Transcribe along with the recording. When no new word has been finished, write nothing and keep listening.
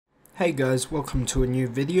Hey guys, welcome to a new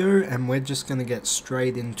video and we're just going to get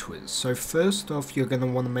straight into it. So first off, you're going to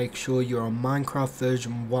want to make sure you're on Minecraft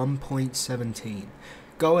version 1.17.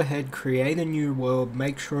 Go ahead, create a new world,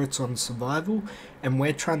 make sure it's on survival, and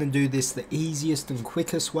we're trying to do this the easiest and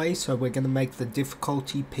quickest way, so we're going to make the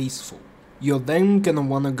difficulty peaceful. You're then going to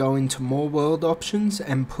want to go into more world options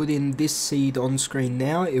and put in this seed on screen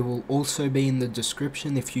now. It will also be in the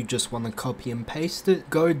description if you just want to copy and paste it.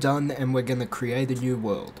 Go done, and we're going to create a new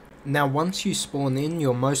world. Now once you spawn in,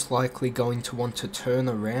 you're most likely going to want to turn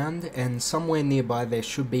around, and somewhere nearby there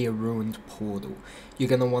should be a ruined portal. You're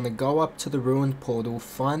going to want to go up to the ruined portal,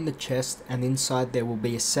 find the chest, and inside there will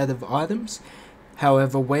be a set of items.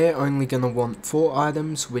 However, we're only going to want 4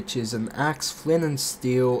 items, which is an axe, flint and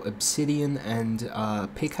steel, obsidian, and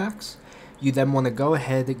pickaxe. You then want to go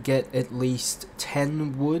ahead and get at least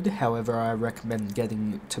 10 wood, however I recommend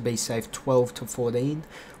getting, to be safe, 12 to 14.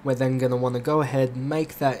 We're then going to want to go ahead and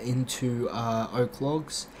make that into oak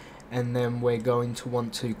logs, and then we're going to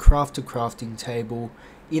want to craft a crafting table.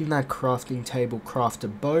 In that crafting table, craft a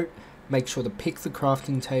boat, make sure to pick the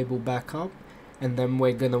crafting table back up, and then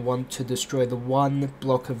we're going to want to destroy the 1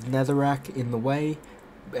 block of netherrack in the way,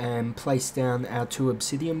 and place down our 2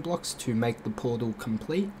 obsidian blocks to make the portal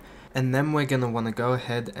complete. And then we're going to want to go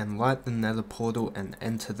ahead and light the nether portal and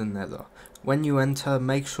enter the nether. When you enter,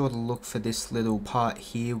 make sure to look for this little part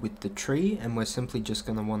here with the tree, and we're simply just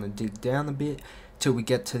going to want to dig down a bit till we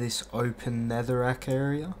get to this open netherrack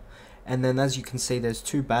area. And then as you can see, there's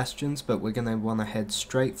 2 bastions, but we're going to want to head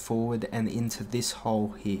straight forward and into this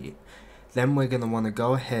hole here. Then we're going to want to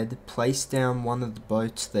go ahead, place down one of the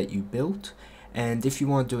boats that you built, and if you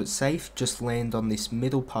want to do it safe, just land on this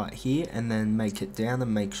middle part here and then make it down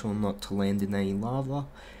and make sure not to land in any lava.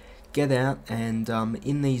 Get out, and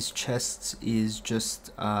in these chests is just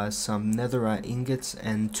some netherite ingots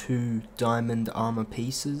and 2 diamond armor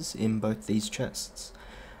pieces in both these chests.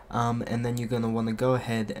 And then you're going to want to go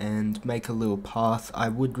ahead and make a little path. I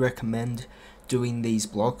would recommend doing these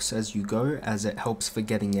blocks as you go, as it helps for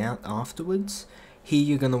getting out afterwards. Here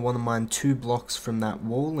you're going to want to mine 2 blocks from that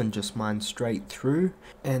wall and just mine straight through.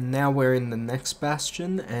 And now we're in the next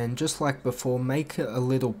bastion, and just like before, make a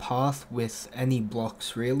little path with any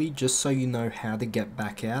blocks really, just so you know how to get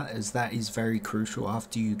back out, as that is very crucial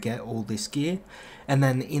after you get all this gear. And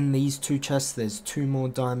then in these 2 chests there's 2 more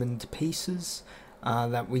diamond pieces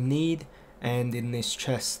that we need. And in this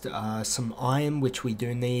chest some iron, which we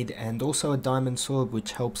do need, and also a diamond sword,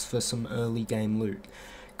 which helps for some early game loot.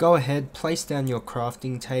 Go ahead, place down your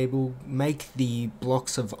crafting table, make the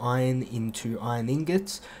blocks of iron into iron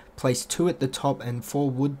ingots, place 2 at the top and 4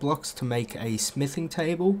 wood blocks to make a smithing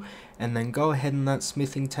table, and then go ahead in that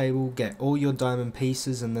smithing table, get all your diamond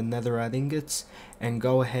pieces and the netherite ingots, and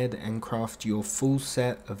go ahead and craft your full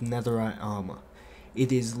set of netherite armor.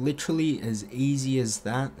 It is literally as easy as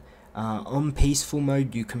that. On peaceful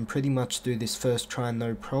mode you can pretty much do this first try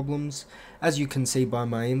no problems. As you can see by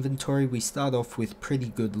my inventory, we start off with pretty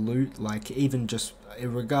good loot, like even just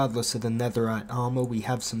regardless of the netherite armor, we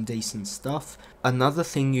have some decent stuff. Another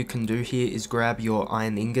thing you can do here is grab your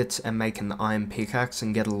iron ingots and make an iron pickaxe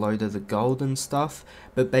and get a load of the gold and stuff,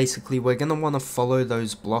 but basically we're going to want to follow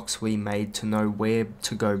those blocks we made to know where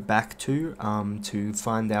to go back to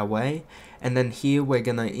find our way. And then here we're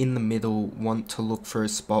going to, in the middle, want to look for a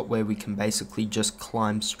spot where we can basically just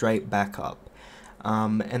climb straight back up.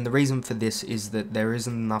 And the reason for this is that there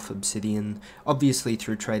isn't enough obsidian. Obviously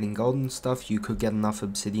through trading gold and stuff you could get enough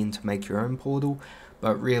obsidian to make your own portal,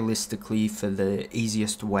 but realistically for the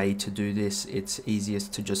easiest way to do this, it's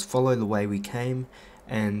easiest to just follow the way we came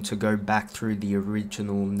and to go back through the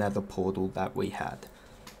original nether portal that we had.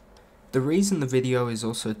 The reason the video is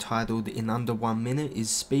also titled in under 1 minute is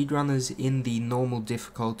speedrunners in the normal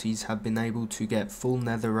difficulties have been able to get full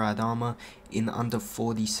netherite armor in under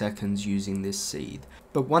 40 seconds using this seed.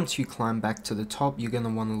 But once you climb back to the top, you're going to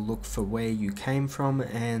want to look for where you came from,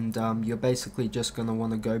 and you're basically just going to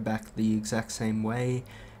want to go back the exact same way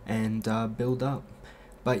and build up.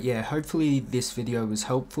 But yeah, hopefully this video was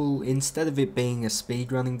helpful. Instead of it being a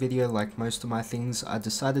speedrunning video like most of my things, I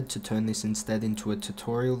decided to turn this instead into a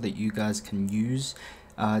tutorial that you guys can use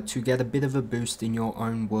to get a bit of a boost in your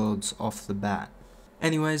own worlds off the bat.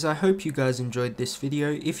 Anyways, I hope you guys enjoyed this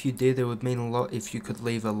video. If you did, it would mean a lot if you could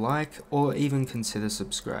leave a like or even consider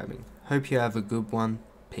subscribing. Hope you have a good one.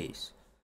 Peace.